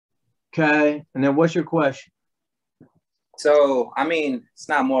Okay. And then what's your question? So, I mean, it's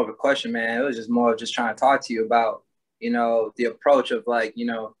not more of a question, man. It was just more of just trying to talk to you about, the approach of like,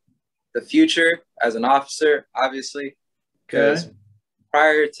 the future as an officer, obviously, Okay. because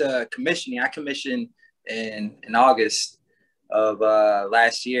prior to commissioning, I commissioned in August of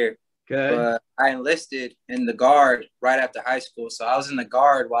last year, Okay. but I enlisted in the Guard right after high school. So I was in the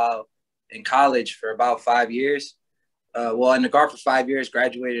Guard while in college for about 5 years. Well, in the Guard for 5 years,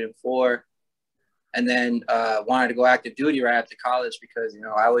 graduated in 4, and then wanted to go active duty right after college because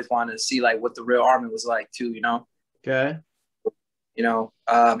I always wanted to see like what the real Army was like too. Okay.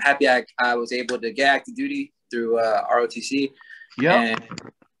 Happy I was able to get active duty through ROTC, Yep. and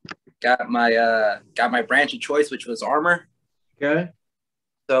got my branch of choice, which was armor. Okay.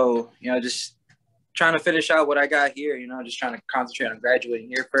 So just trying to finish out what I got here. Just trying to concentrate on graduating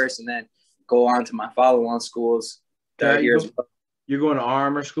here first, and then go on to my follow-on schools that are here as well. You're going to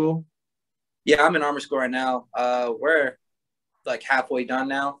armor school? Yeah, I'm in armor school right now. We're like halfway done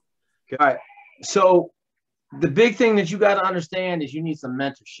now. All right. So the big thing that you got to understand is you need some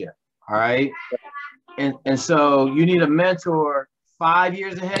mentorship. All right. And so you need a mentor 5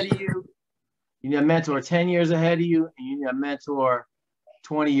 years ahead of you. You need a mentor 10 years ahead of you. And you need a mentor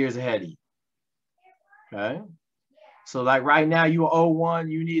 20 years ahead of you. Okay. So like right now you are 01,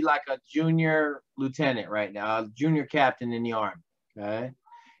 you need like a junior lieutenant right now, a junior captain in the Army. Okay.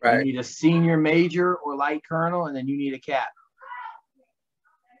 Right. You need a senior major or light colonel, and then you need a captain.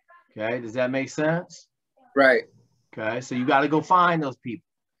 Okay. Does that make sense? Right. Okay. So you got to go find those people.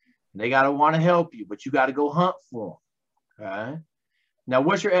 They got to want to help you, but you got to go hunt for them. Okay. Now,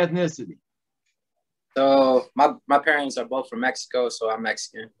 what's your ethnicity? So my parents are both from Mexico, so I'm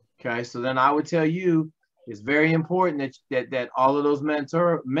Mexican. Okay. So then I would tell you it's very important that all of those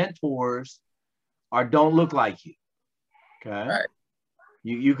mentors don't look like you. Okay. Right.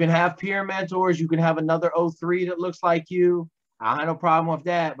 You can have peer mentors. You can have another 03 that looks like you. I have no problem with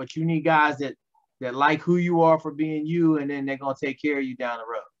that, but you need guys that like who you are for being you, and then they're going to take care of you down the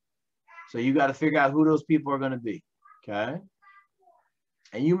road. So you got to figure out who those people are going to be. Okay.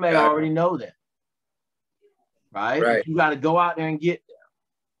 And you may already know them. Right. Right. But you got to go out there and get them.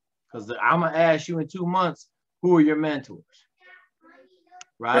 Because I'm going to ask you in 2 months, who are your mentors?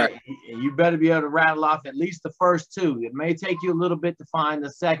 Right? And you better be able to rattle off at least the first 2. It may take you a little bit to find the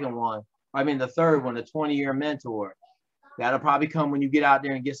second one. I mean, the third one, the 20-year mentor. That'll probably come when you get out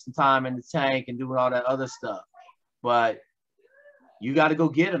there and get some time in the tank and doing all that other stuff. But you got to go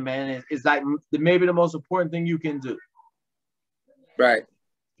get them, man. It's like maybe the most important thing you can do. Right.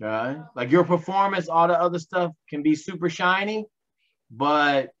 Okay. Like your performance, all the other stuff can be super shiny,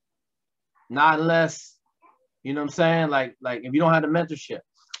 but not unless, you know what I'm saying? Like if you don't have the mentorship.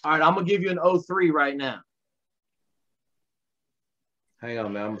 All right, I'm going to give you an 03 right now. Hang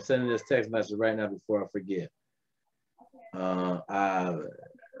on, man. I'm sending this text message right now before I forget.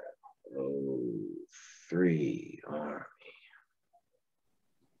 03 Army.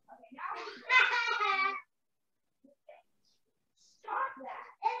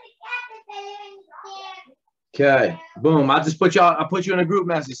 Okay, boom. I put you in a group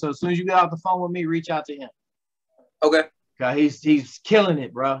message. So as soon as you get off the phone with me, reach out to him. Okay. Okay, he's killing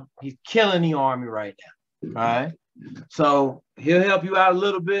it, bro. He's killing the Army right now. All right. So he'll help you out a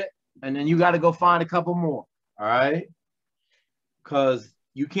little bit, and then you got to go find a couple more. All right. Because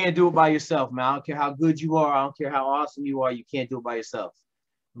you can't do it by yourself, man. I don't care how good you are. I don't care how awesome you are. You can't do it by yourself.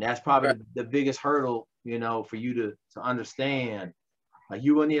 And that's probably the biggest hurdle, for you to understand. Like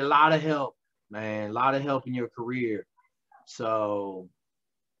you will need a lot of help, man. A lot of help in your career. So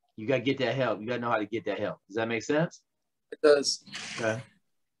you got to get that help. You got to know how to get that help. Does that make sense? It does. Okay.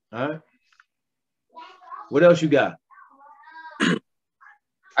 All right. What else you got?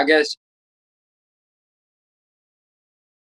 I guess